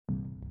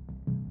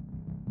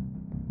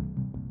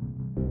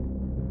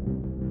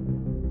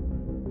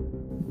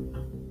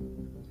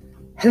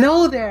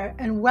Hello there,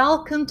 and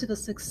welcome to the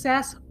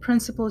Success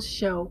Principles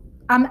Show.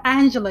 I'm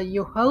Angela,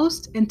 your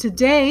host, and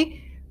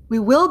today we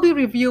will be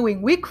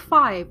reviewing week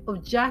 5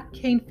 of Jack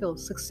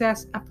Canfield's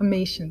Success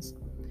Affirmations.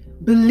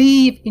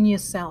 Believe in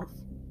yourself.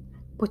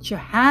 Put your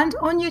hand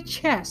on your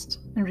chest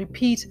and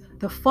repeat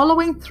the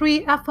following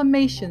 3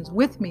 affirmations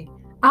with me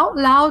out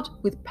loud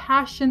with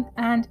passion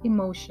and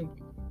emotion.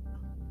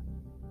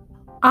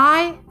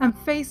 I am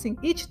facing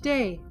each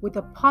day with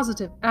a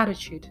positive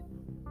attitude,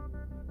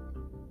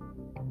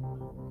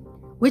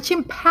 which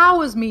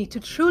empowers me to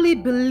truly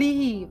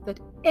believe that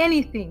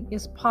anything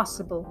is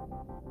possible.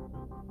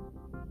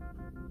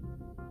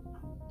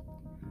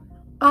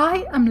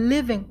 I am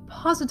living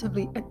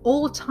positively at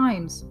all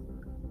times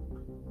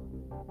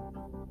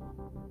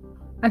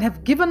and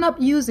have given up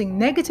using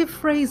negative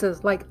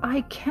phrases like I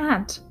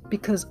can't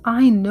because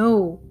I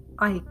know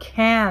I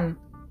can.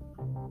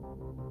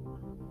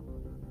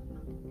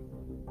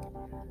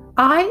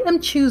 I am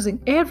choosing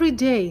every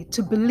day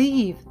to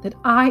believe that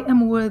I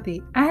am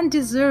worthy and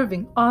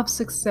deserving of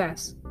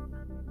success.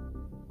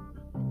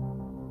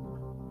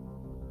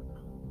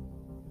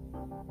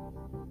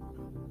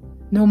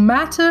 No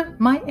matter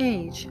my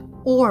age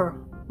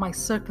or my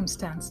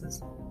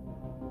circumstances.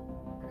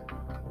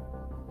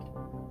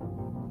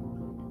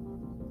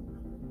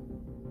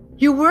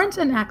 You weren't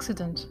an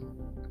accident.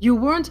 You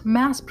weren't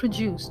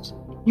mass-produced.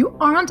 You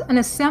aren't an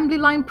assembly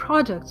line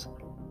product.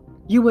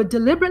 You were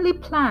deliberately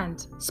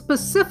planned,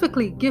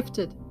 specifically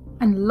gifted,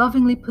 and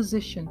lovingly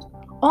positioned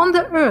on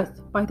the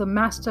earth by the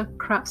master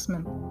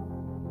craftsman,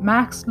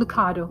 Max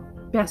Lucado,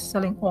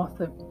 best-selling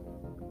author.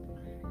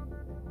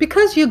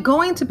 Because you're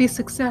going to be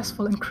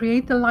successful and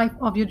create the life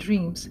of your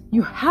dreams,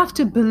 you have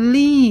to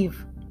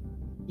believe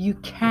you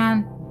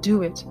can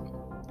do it.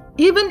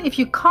 Even if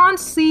you can't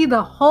see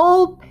the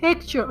whole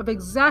picture of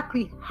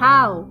exactly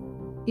how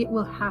it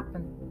will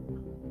happen.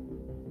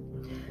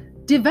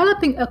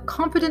 Developing a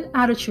confident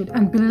attitude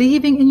and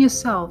believing in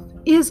yourself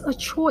is a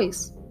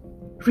choice,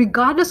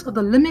 regardless of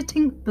the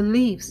limiting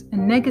beliefs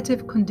and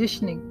negative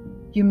conditioning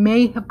you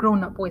may have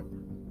grown up with.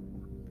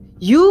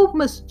 You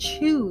must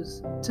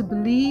choose to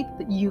believe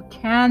that you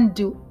can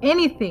do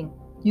anything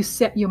you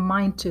set your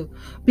mind to,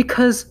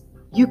 because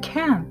you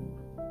can.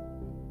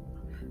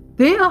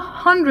 There are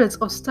hundreds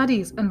of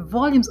studies and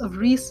volumes of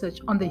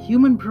research on the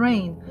human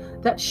brain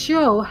that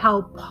show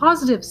how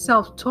positive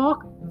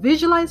self-talk,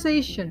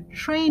 visualization,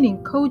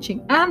 training,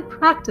 coaching, and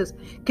practice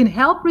can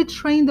help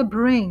retrain the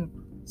brain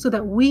so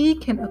that we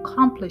can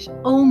accomplish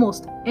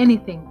almost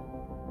anything.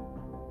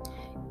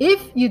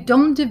 If you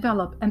don't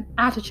develop an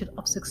attitude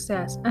of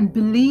success and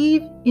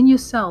believe in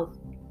yourself,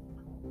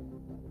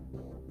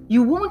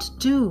 you won't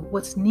do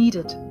what's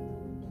needed.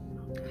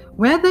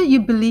 Whether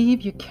you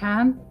believe you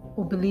can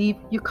or believe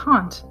you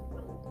can't,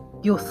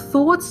 your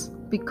thoughts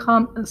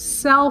become a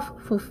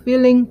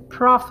self-fulfilling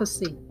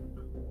prophecy.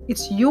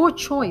 It's your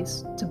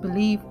choice to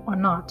believe or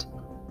not.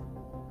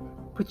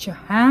 Put your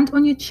hand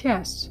on your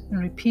chest and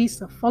repeat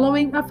the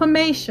following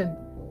affirmation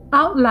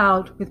out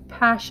loud with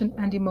passion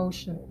and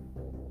emotion.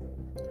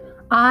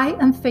 I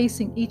am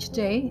facing each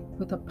day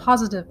with a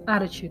positive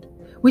attitude,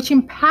 which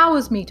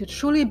empowers me to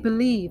truly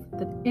believe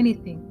that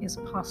anything is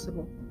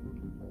possible.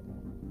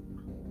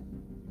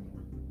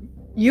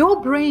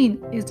 Your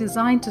brain is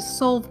designed to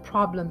solve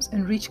problems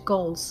and reach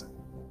goals.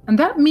 And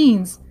that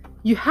means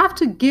you have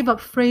to give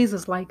up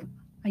phrases like,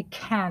 I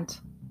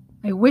can't,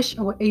 I wish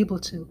I were able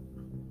to,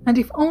 and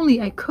if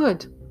only I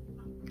could.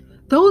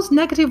 Those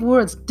negative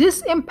words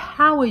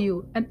disempower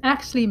you and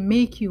actually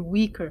make you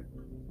weaker.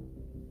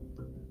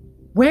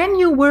 When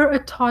you were a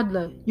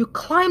toddler, you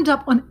climbed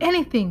up on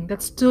anything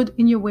that stood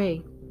in your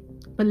way.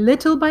 But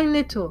little by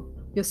little,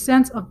 your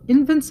sense of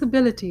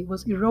invincibility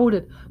was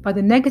eroded by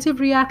the negative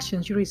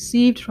reactions you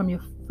received from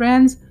your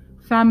friends,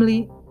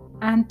 family,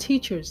 and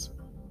teachers.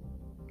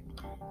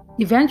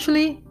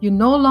 Eventually, you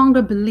no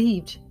longer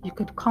believed you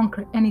could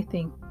conquer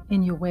anything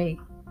in your way.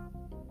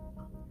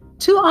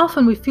 Too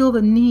often we feel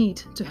the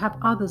need to have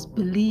others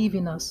believe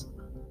in us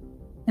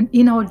and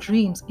in our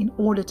dreams in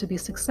order to be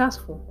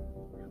successful.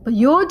 But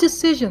your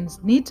decisions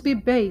need to be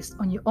based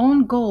on your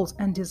own goals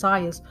and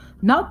desires,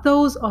 not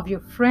those of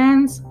your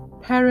friends,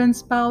 parents,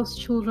 spouse,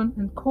 children,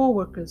 and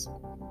co-workers.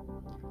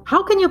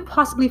 How can you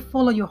possibly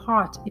follow your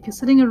heart if you're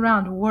sitting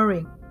around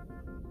worrying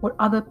what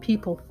other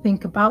people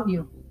think about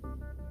you?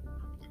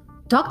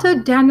 Dr.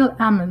 Daniel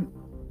Amen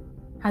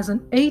has an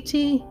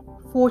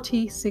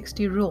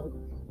 80-40-60 rule.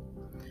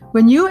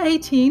 When you're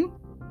 18,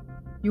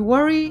 you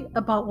worry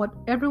about what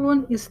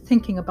everyone is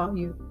thinking about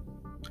you.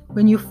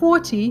 When you're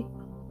 40,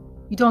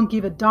 you don't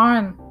give a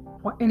darn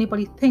what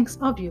anybody thinks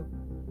of you.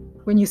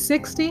 When you're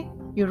 60,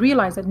 you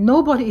realize that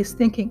nobody is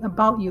thinking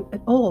about you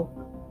at all.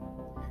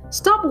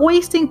 Stop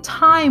wasting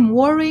time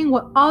worrying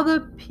what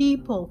other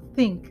people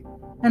think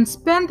and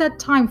spend that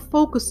time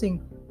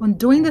focusing on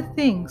doing the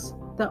things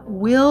that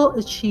will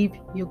achieve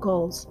your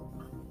goals.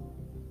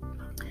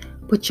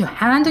 Put your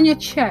hand on your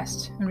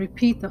chest and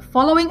repeat the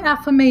following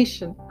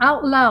affirmation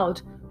out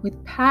loud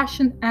with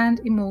passion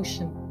and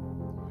emotion.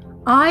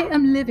 I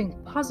am living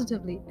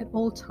positively at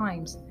all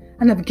times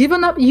and have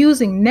given up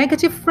using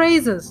negative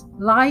phrases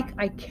like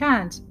I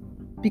can't,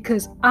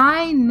 because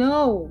I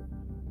know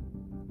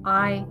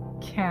I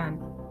can.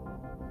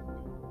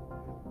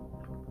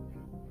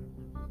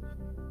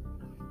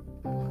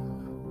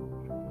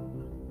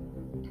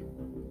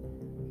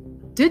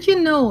 Did you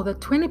know that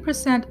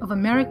 20% of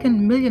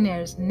American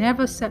millionaires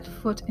never set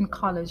foot in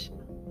college?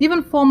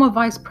 Even former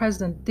Vice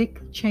President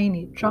Dick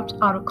Cheney dropped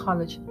out of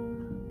college.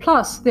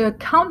 Plus, there are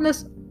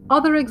countless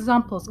other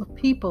examples of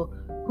people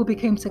who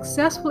became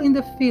successful in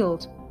the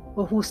field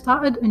or who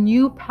started a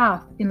new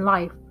path in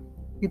life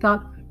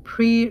without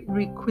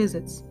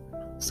prerequisites,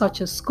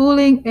 such as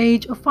schooling,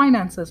 age, or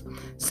finances,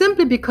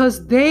 simply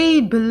because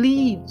they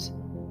believed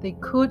they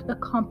could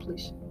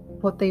accomplish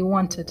what they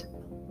wanted.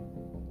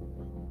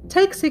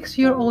 Take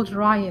 6-year-old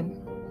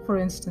Ryan, for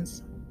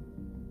instance.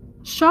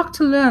 Shocked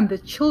to learn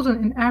that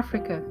children in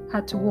Africa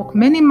had to walk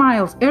many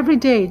miles every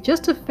day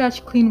just to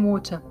fetch clean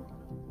water,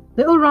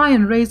 little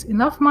Ryan raised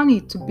enough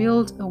money to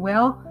build a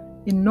well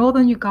in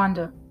northern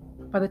Uganda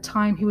by the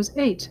time he was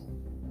 8.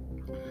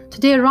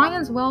 Today,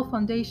 Ryan's Well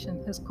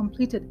Foundation has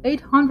completed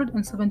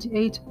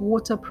 878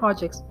 water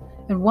projects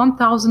and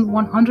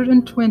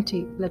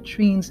 1,120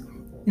 latrines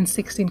in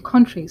 16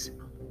 countries.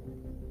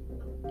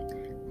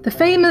 The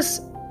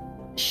famous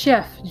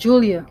chef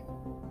Julia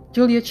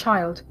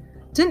Child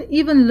didn't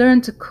even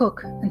learn to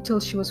cook until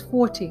she was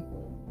 40.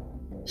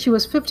 She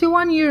was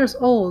 51 years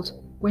old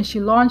when she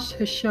launched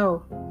her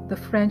show, The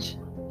French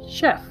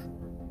Chef,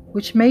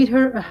 which made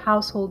her a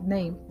household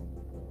name.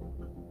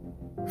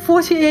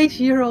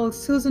 48-year-old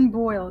Susan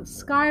Boyle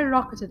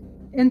skyrocketed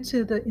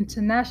into the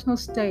international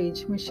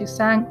stage when she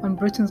sang on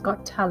Britain's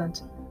Got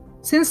Talent.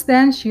 Since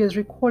then, she has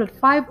recorded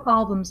 5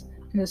 albums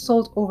and has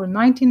sold over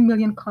 19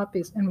 million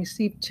copies and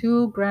received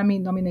 2 Grammy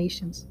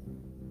nominations.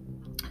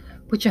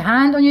 Put your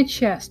hand on your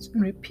chest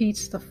and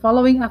repeat the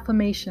following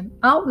affirmation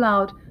out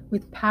loud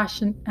with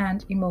passion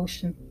and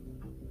emotion.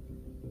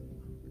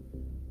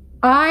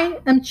 I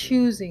am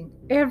choosing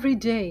every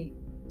day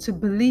to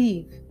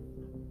believe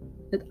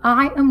that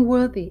I am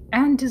worthy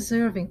and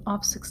deserving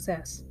of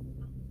success.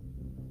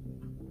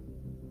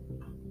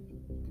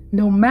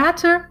 No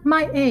matter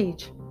my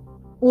age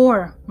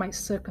or my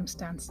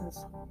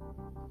circumstances.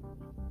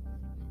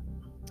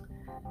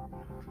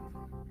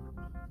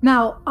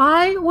 Now,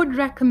 I would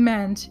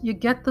recommend you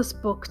get this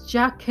book,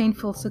 Jack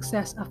Canfield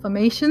Success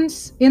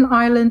Affirmations. In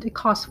Ireland, it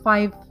costs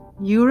 €5.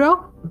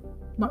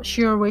 Not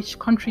sure which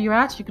country you're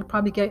at. You could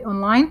probably get it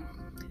online.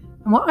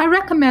 And what I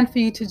recommend for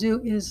you to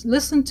do is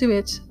listen to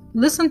it.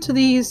 Listen to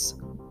this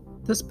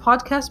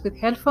podcast with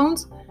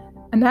headphones.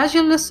 And as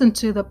you listen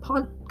to the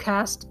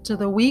podcast, to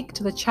the week,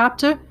 to the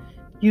chapter,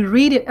 you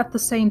read it at the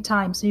same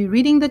time. So you're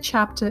reading the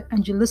chapter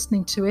and you're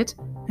listening to it,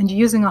 and you're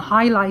using a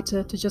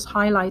highlighter to just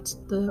highlight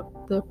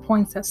the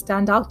points that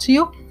stand out to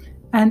you.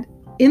 And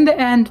in the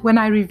end, when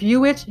I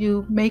review it,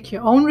 you make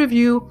your own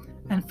review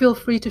and feel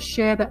free to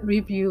share that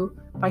review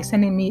by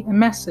sending me a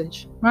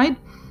message, right?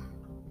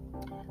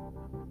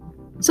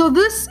 So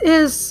this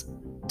is,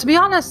 to be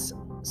honest,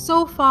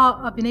 so far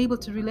I've been able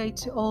to relate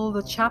to all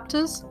the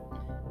chapters,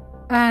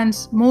 and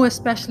more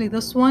especially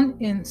this one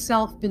in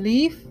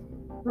self-belief,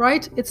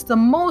 right? It's the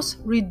most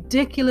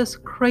ridiculous,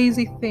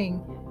 crazy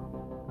thing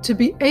to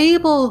be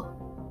able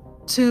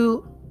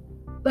to,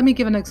 let me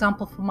give an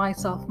example for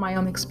myself, my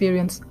own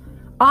experience.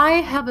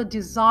 I have a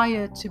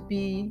desire to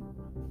be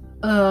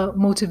a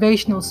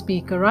motivational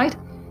speaker, right?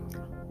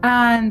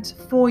 And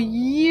for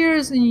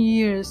years and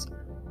years,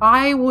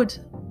 I would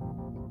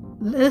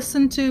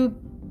listen to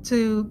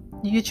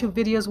YouTube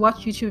videos,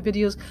 watch YouTube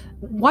videos,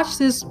 watch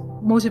these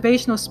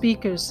motivational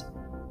speakers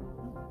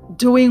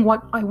doing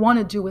what I want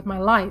to do with my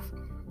life.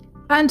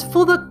 And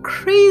for the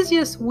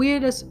craziest,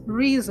 weirdest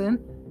reason,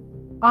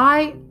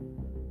 I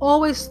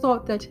always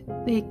thought that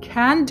they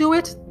can do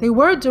it. They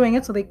were doing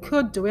it, so they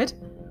could do it.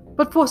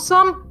 But for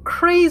some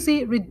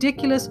crazy,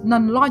 ridiculous,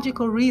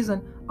 non-logical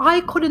reason,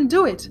 I couldn't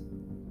do it.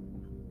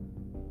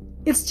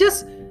 It's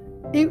just,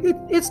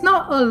 it's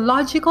not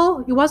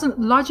it wasn't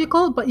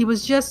logical, but it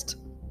was just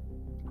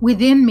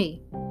within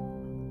me.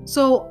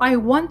 So I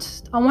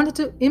wanted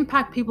to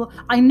impact people.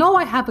 I know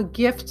I have a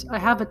gift, I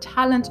have a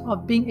talent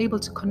of being able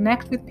to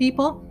connect with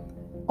people.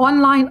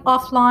 Online,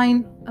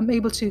 offline, I'm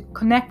able to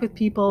connect with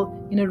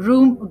people in a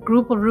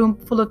room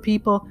full of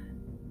people.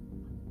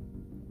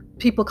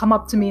 People come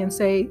up to me and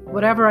say,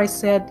 whatever I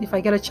said, if I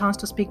get a chance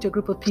to speak to a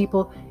group of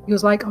people, it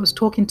was like I was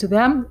talking to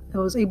them. I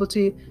was able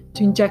to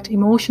inject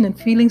emotion and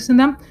feelings in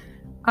them.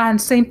 And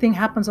same thing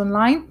happens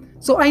online.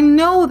 So I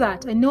know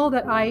that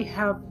I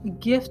have a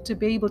gift to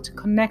be able to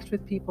connect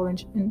with people,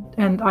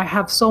 and I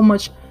have so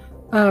much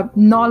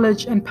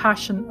knowledge and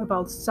passion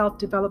about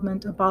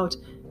self-development, about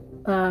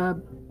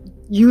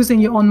using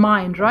your own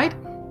mind, right?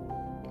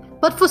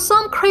 But for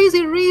some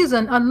crazy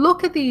reason, I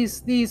look at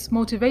these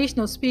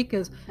motivational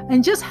speakers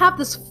and just have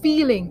this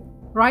feeling,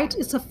 right?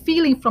 It's a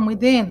feeling from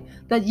within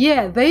that,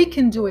 yeah, they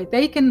can do it.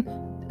 They can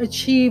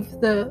achieve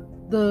the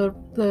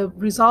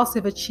results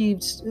they've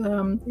achieved,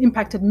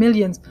 impacted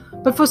millions.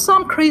 But for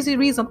some crazy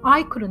reason,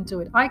 I couldn't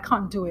do it. I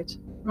can't do it,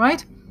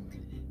 right?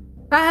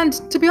 And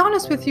to be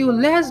honest with you,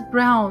 Les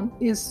Brown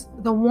is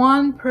the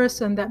one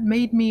person that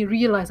made me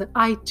realize that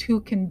I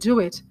too can do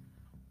it,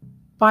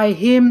 by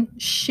him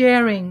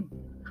sharing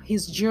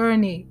his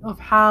journey of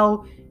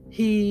how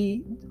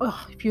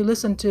if you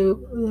listen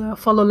to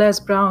follow Les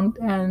Brown,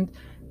 and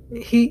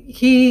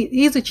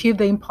he's achieved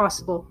the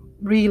impossible,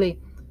 really.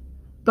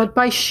 But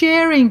by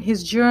sharing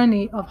his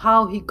journey of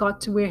how he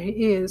got to where he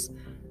is,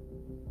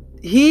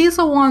 he's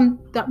the one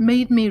that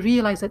made me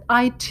realize that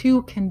I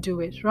too can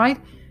do it, right?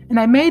 And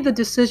I made the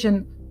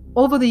decision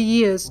over the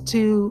years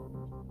to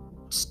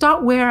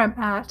start where I'm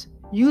at,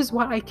 use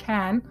what I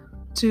can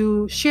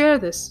to share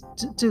this,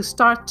 to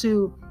start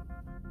to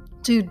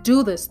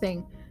do this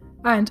thing.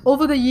 And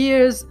over the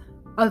years,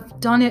 I've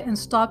done it and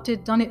stopped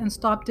it, done it and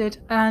stopped it.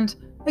 And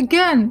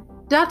again,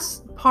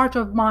 that's part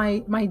of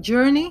my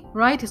journey,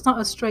 right? It's not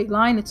a straight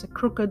line, it's a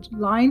crooked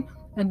line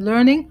and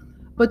learning.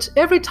 But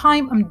every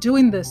time I'm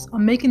doing this,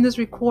 I'm making these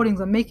recordings,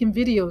 I'm making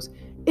videos,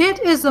 it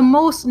is the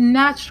most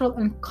natural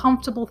and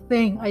comfortable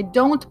thing. I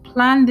don't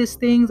plan these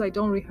things, I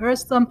don't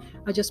rehearse them.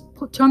 I just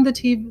turn the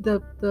TV,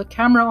 the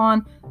camera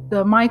on,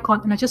 the mic on,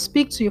 and I just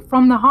speak to you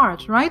from the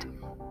heart, right?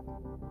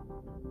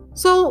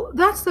 So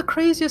that's the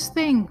craziest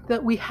thing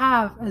that we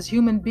have as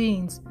human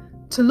beings,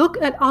 to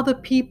look at other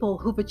people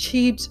who've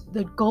achieved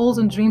the goals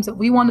and dreams that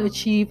we want to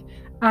achieve,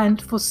 and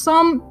for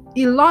some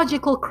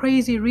illogical,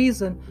 crazy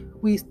reason,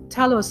 we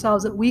tell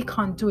ourselves that we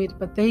can't do it,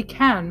 but they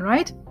can,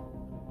 right?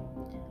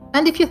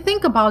 And if you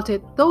think about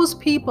it, those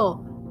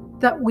people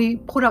that we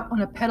put up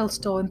on a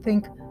pedestal and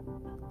think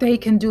they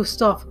can do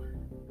stuff,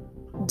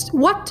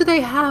 what do they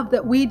have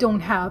that we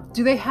don't have?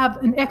 Do they have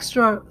an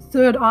extra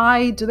third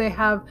eye? Do they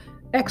have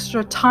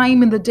extra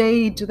time in the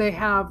day? Do they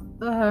have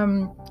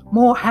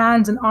more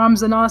hands and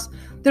arms than us?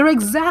 They're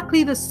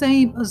exactly the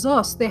same as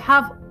us. They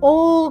have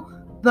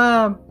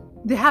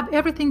they have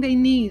everything they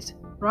need,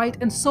 right?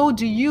 And so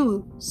do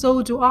you,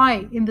 so do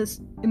I in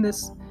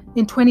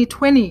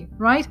 2020,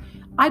 right?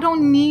 I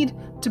don't need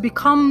to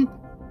become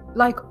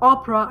like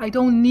Oprah. I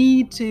don't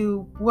need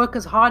to work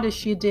as hard as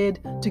she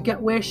did to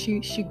get where she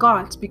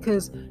got,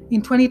 because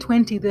in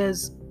 2020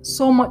 there's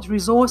so much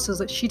resources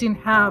that she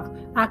didn't have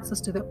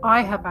access to that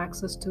I have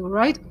access to,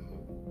 right?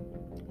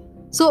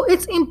 So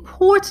it's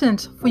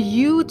important for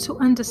you to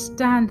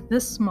understand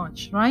this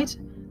much, right?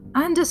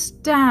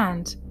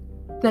 Understand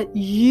that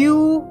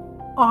you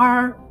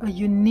are a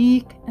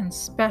unique and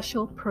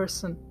special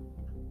person.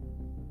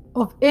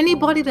 Of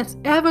anybody that's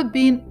ever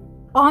been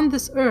on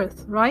this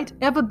earth, right?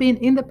 Ever been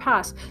in the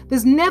past,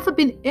 there's never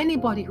been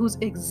anybody who's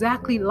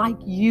exactly like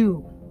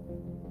you.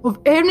 Of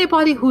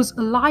anybody who's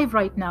alive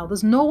right now,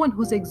 there's no one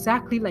who's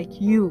exactly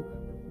like you.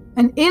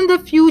 And in the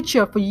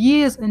future, for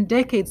years and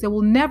decades, there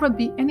will never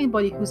be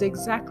anybody who's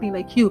exactly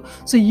like you.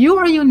 So you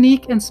are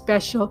unique and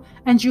special,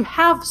 and you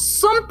have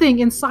something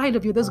inside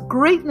of you. There's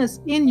greatness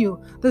in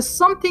you. There's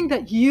something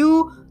that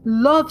you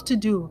love to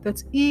do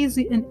that's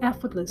easy and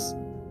effortless,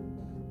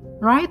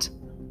 right?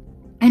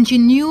 And you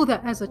knew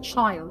that as a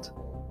child.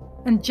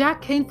 And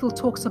Jack Canfield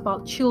talks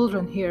about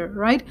children here,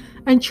 right?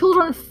 And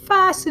children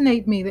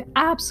fascinate me. They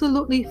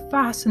absolutely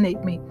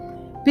fascinate me.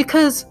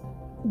 Because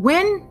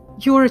when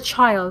you're a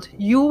child,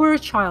 you were a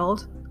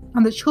child,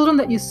 and the children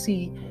that you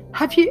see,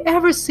 have you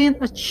ever seen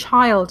a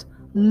child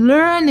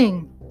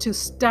learning to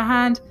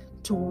stand,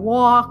 to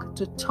walk,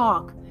 to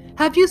talk?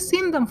 Have you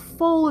seen them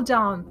fall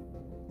down?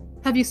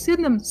 Have you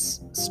seen them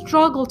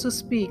struggle to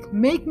speak,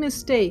 make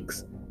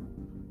mistakes?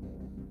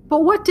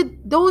 But what did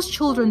those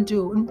children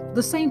do?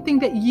 The same thing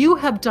that you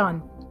have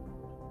done.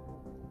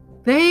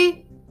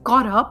 They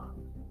got up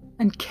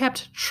and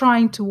kept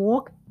trying to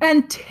walk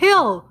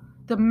until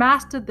they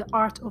mastered the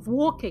art of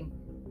walking.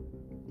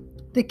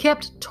 They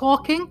kept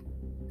talking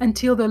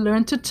until they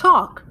learned to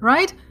talk,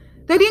 right?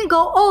 They didn't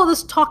go, oh,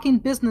 this talking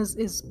business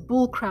is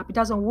bullcrap. It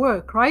doesn't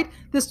work, right?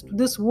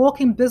 This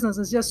walking business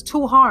is just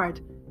too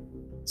hard.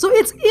 So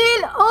it's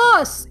in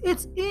us.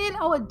 It's in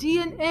our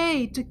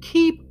DNA to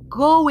keep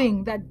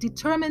going, that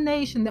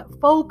determination, that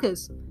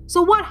focus.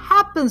 So what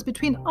happens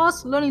between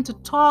us learning to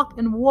talk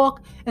and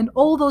walk and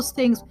all those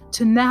things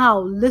to now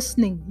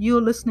listening,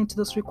 you're listening to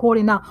this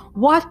recording now,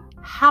 what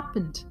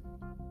happened?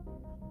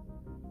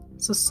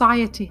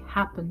 Society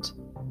happened.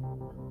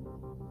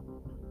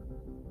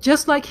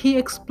 Just like he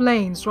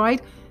explains,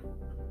 right?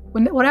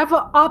 When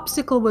whatever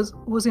obstacle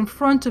was in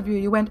front of you,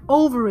 you went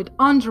over it,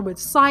 under it,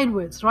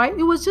 sideways, right?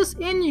 It was just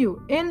in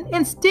you,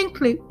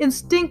 instinctively.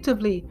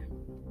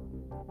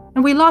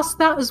 And we lost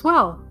that as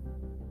well.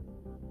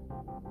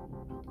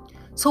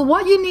 So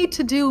what you need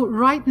to do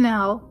right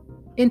now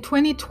in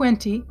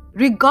 2020,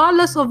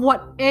 regardless of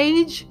what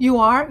age you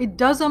are, it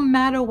doesn't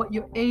matter what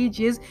your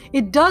age is.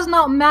 It does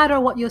not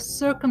matter what your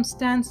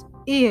circumstance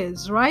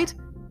is, right?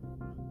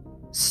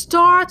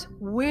 Start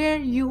where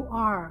you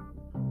are.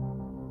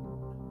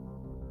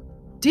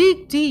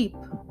 Dig deep.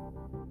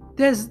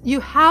 You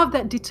have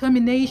that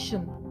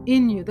determination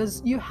in you.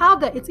 You have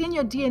that. It's in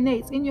your DNA.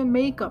 It's in your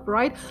makeup,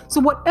 right? So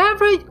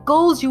whatever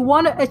goals you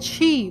want to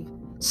achieve,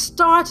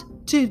 start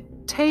to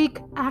take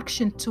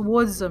action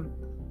towards them.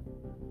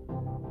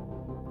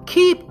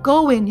 Keep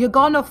going. You're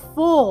gonna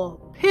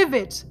fall.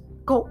 pivot,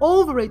 go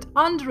over it,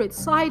 under it,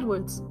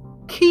 sideways.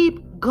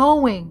 Keep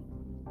going.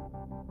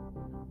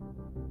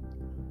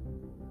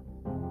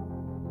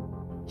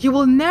 You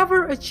will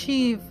never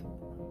achieve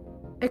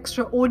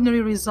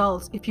extraordinary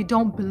results if you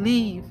don't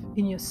believe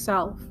in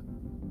yourself.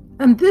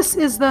 And this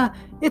is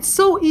it's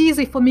so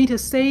easy for me to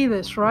say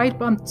this, right?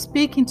 But I'm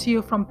speaking to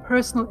you from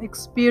personal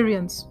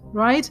experience,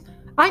 right?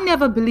 I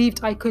never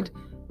believed I could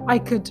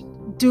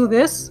do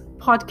this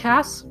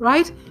podcast,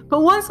 right?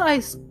 But once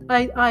I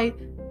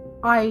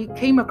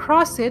came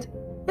across it,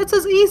 it's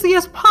as easy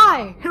as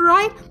pie,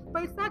 right?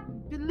 But it's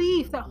that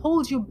belief that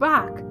holds you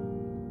back.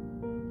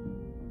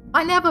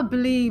 I never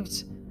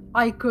believed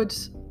after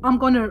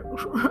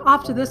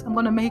this, I'm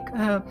gonna make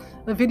a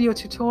video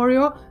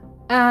tutorial.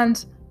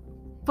 And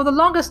for the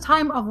longest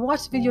time, I've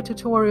watched video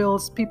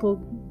tutorials,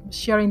 people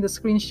sharing the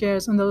screen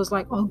shares, and I was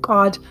like, oh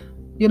God,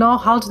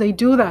 how do they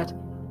do that?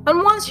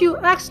 And once you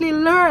actually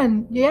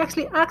learn, you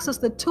actually access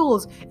the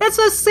tools, it's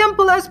as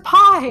simple as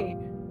pie.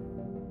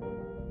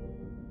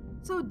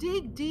 So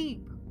dig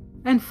deep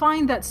and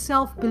find that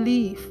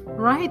self-belief,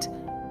 right?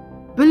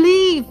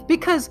 Believe,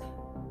 because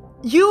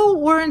you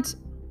weren't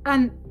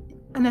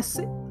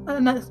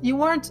you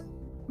weren't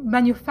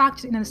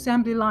manufactured in an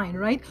assembly line,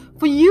 right?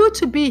 For you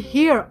to be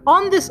here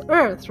on this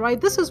earth, right?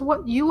 This is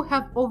what you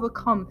have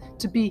overcome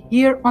to be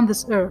here on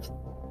this earth.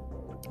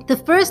 The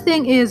first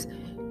thing is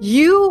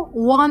you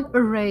won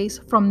a race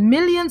from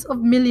millions of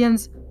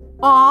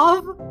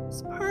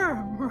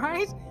sperm,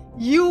 right?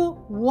 You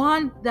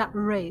won that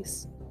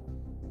race.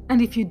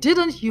 And if you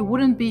didn't, you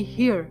wouldn't be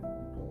here.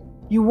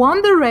 You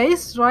won the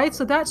race, right?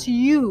 So that's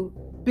you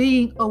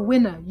being a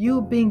winner,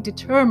 you being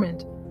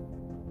determined.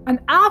 And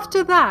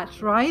after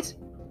that, right?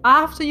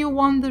 After you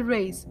won the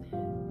race,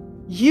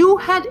 you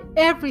had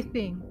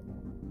everything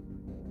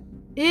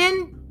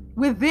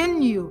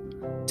within you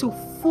to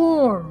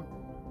form,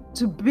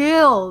 to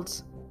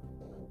build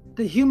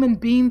the human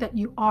being that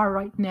you are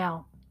right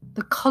now.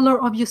 The color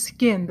of your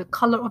skin, the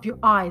color of your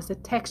eyes, the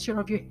texture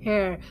of your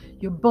hair,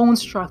 your bone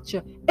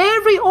structure,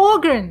 every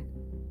organ.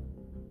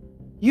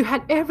 You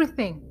had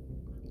everything.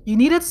 You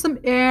needed some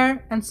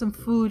air and some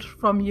food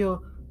from your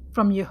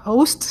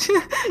host,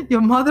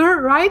 your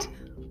mother, right?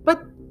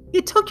 But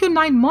it took you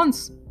 9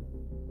 months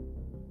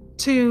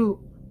to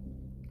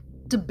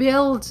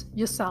build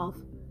yourself.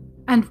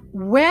 And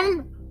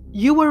when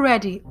you were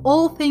ready,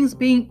 all things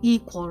being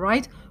equal,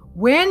 right?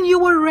 When you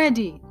were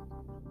ready,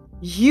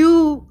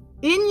 you,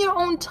 in your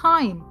own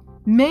time,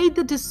 made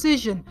the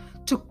decision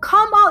to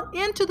come out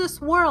into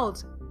this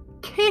world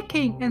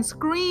kicking and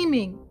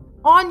screaming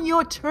on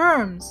your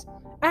terms.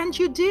 And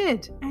you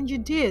did.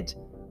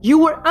 You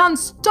were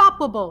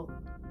unstoppable.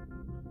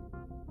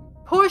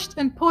 Pushed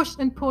and pushed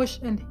and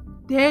pushed, and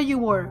there you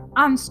were,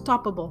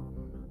 unstoppable.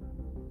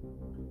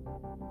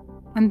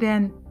 And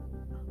then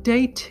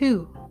day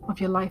 2 of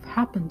your life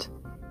happened.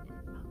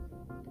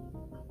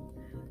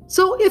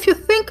 So if you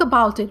think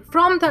about it,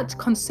 from that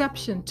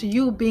conception to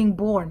you being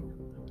born,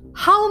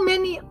 how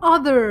many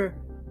other,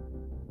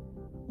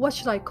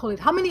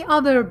 how many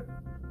other,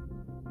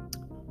 I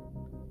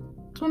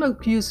don't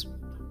want to use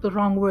the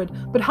wrong word,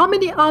 but how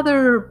many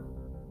other,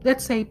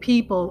 let's say,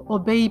 people or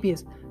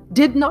babies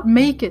did not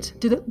make it?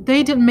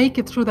 They didn't make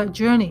it through that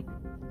journey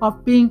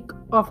of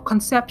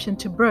conception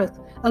to birth.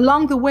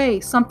 Along the way,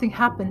 something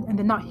happened and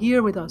they're not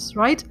here with us,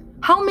 right?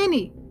 How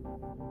many?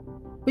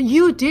 But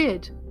you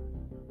did.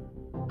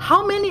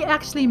 How many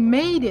actually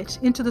made it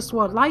into this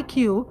world like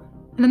you,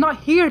 and they're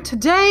not here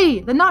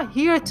today? They're not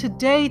here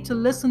today to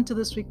listen to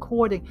this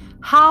recording.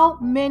 How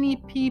many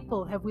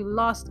people have we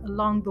lost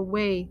along the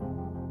way?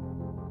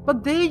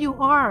 But there you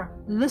are,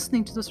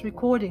 listening to this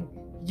recording.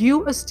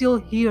 You are still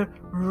here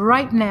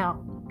right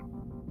now.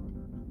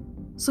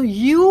 So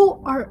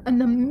you are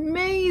an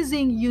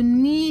amazing,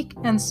 unique,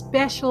 and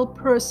special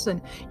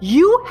person.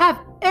 You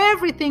have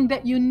everything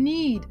that you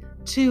need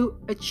to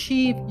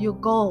achieve your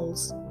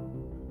goals.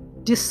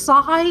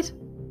 Decide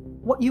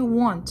what you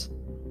want.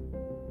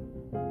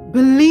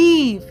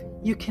 Believe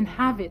you can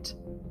have it.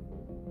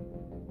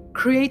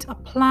 Create a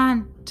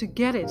plan to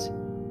get it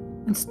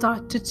and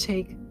start to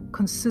take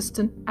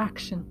consistent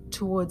action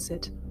towards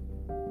it.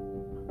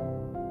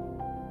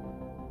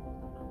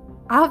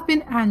 I've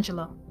been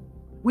Angela,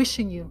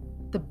 wishing you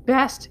the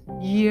best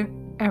year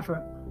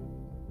ever.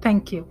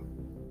 Thank you.